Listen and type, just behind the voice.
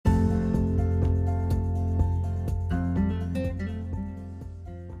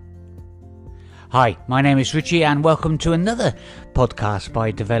Hi, my name is Richie and welcome to another podcast by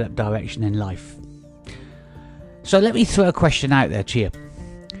Develop Direction in Life. So let me throw a question out there to you.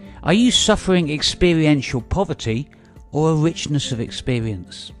 Are you suffering experiential poverty or a richness of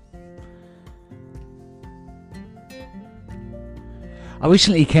experience? I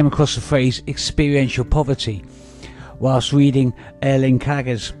recently came across the phrase experiential poverty whilst reading Erling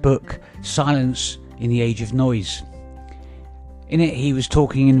Kagge's book Silence in the Age of Noise. In it, he was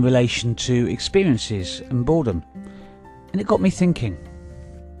talking in relation to experiences and boredom, and it got me thinking.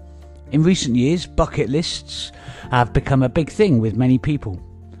 In recent years, bucket lists have become a big thing with many people,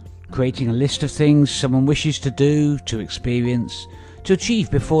 creating a list of things someone wishes to do, to experience, to achieve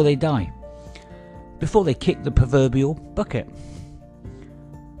before they die, before they kick the proverbial bucket.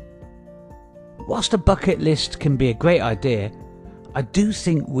 Whilst a bucket list can be a great idea, I do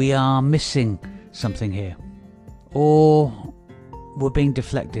think we are missing something here, or we're being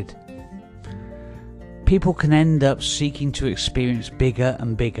deflected. People can end up seeking to experience bigger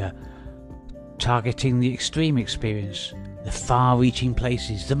and bigger, targeting the extreme experience, the far-reaching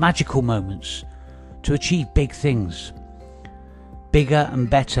places, the magical moments, to achieve big things. Bigger and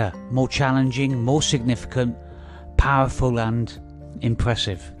better, more challenging, more significant, powerful and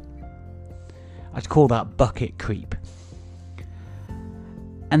impressive. I'd call that bucket creep.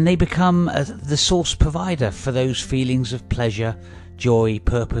 And they become the source provider for those feelings of pleasure, joy,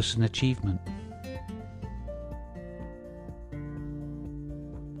 purpose and achievement.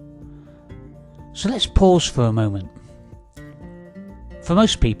 So let's pause for a moment. For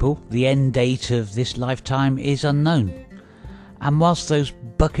most people, the end date of this lifetime is unknown. And whilst those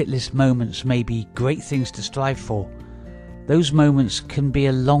bucket list moments may be great things to strive for, those moments can be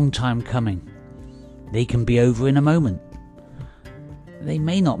a long time coming. They can be over in a moment. They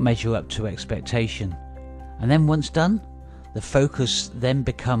may not measure up to expectation. And then once done, the focus then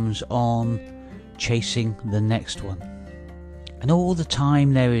becomes on chasing the next one. And all the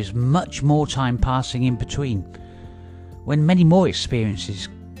time there is much more time passing in between, when many more experiences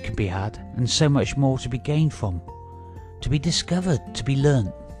can be had and so much more to be gained from, to be discovered, to be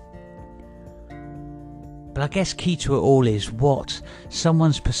learnt. But I guess key to it all is what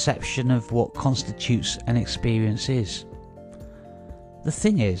someone's perception of what constitutes an experience is. The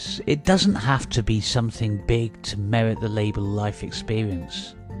thing is, it doesn't have to be something big to merit the label life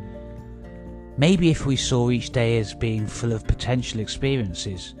experience. Maybe if we saw each day as being full of potential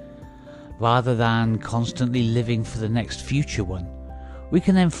experiences, rather than constantly living for the next future one, we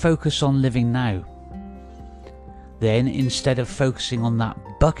can then focus on living now. Then, instead of focusing on that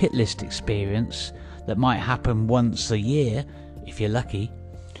bucket list experience that might happen once a year, if you're lucky,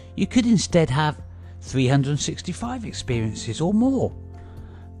 you could instead have 365 experiences or more,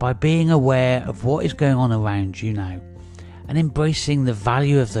 by being aware of what is going on around you now and embracing the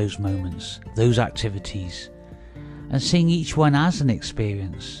value of those moments, those activities, and seeing each one as an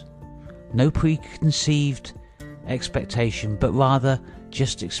experience. No preconceived expectation, but rather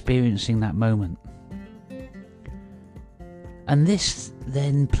just experiencing that moment. And this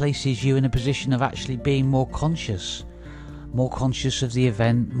then places you in a position of actually being more conscious of the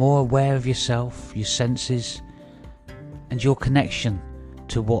event, more aware of yourself, your senses, and your connection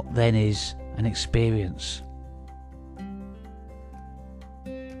to what then is an experience.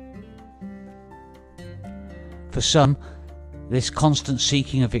 For some, this constant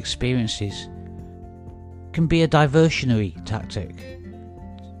seeking of experiences can be a diversionary tactic,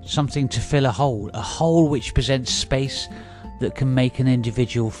 something to fill a hole which presents space that can make an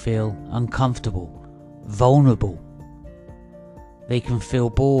individual feel uncomfortable, vulnerable. They can feel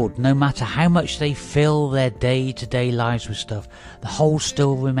bored. No matter how much they fill their day-to-day lives with stuff, the hole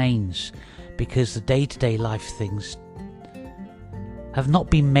still remains, because the day-to-day life things have not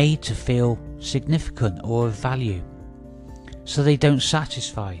been made to feel significant or of value. So they don't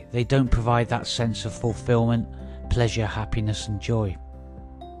satisfy, they don't provide that sense of fulfillment, pleasure, happiness and joy.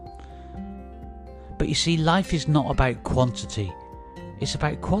 But you see, life is not about quantity, it's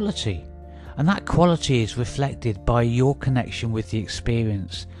about quality. And that quality is reflected by your connection with the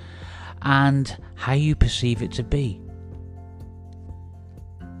experience and how you perceive it to be.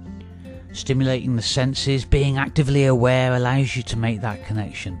 Stimulating the senses, being actively aware allows you to make that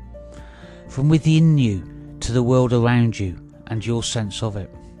connection from within you to the world around you and your sense of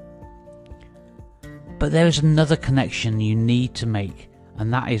it. But there is another connection you need to make,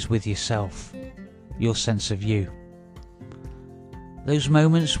 and that is with yourself, your sense of you. Those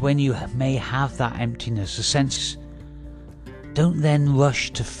moments when you may have that emptiness, a sense, don't then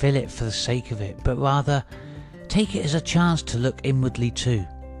rush to fill it for the sake of it, but rather take it as a chance to look inwardly too,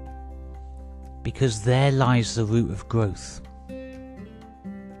 because there lies the root of growth.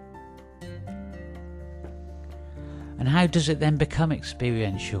 And how does it then become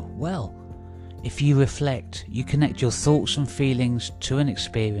experiential? Well, if you reflect, you connect your thoughts and feelings to an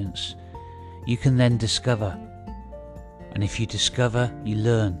experience, you can then discover. And if you discover, you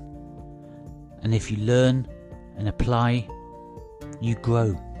learn. And if you learn and apply, you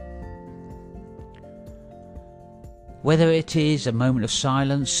grow. Whether it is a moment of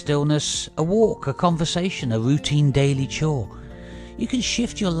silence, stillness, a walk, a conversation, a routine daily chore, you can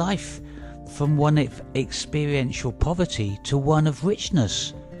shift your life from one of experiential poverty to one of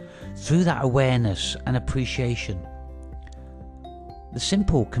richness through that awareness and appreciation. The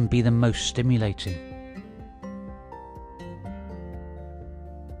simple can be the most stimulating.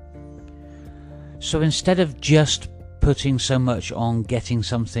 So instead of just putting so much on getting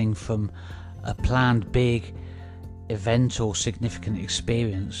something from a planned big event or significant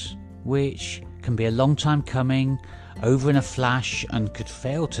experience, which can be a long time coming, over in a flash, and could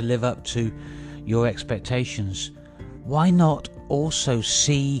fail to live up to your expectations, why not also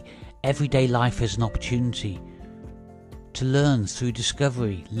see everyday life as an opportunity to learn through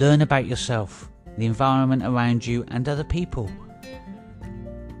discovery, learn about yourself, the environment around you and other people.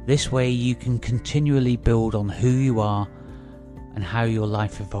 This way you can continually build on who you are and how your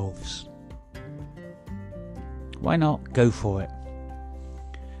life evolves. Why not go for it?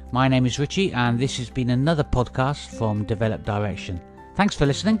 My name is Richie and this has been another podcast from Develop Direction. Thanks for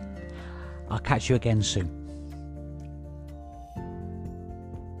listening. I'll catch you again soon.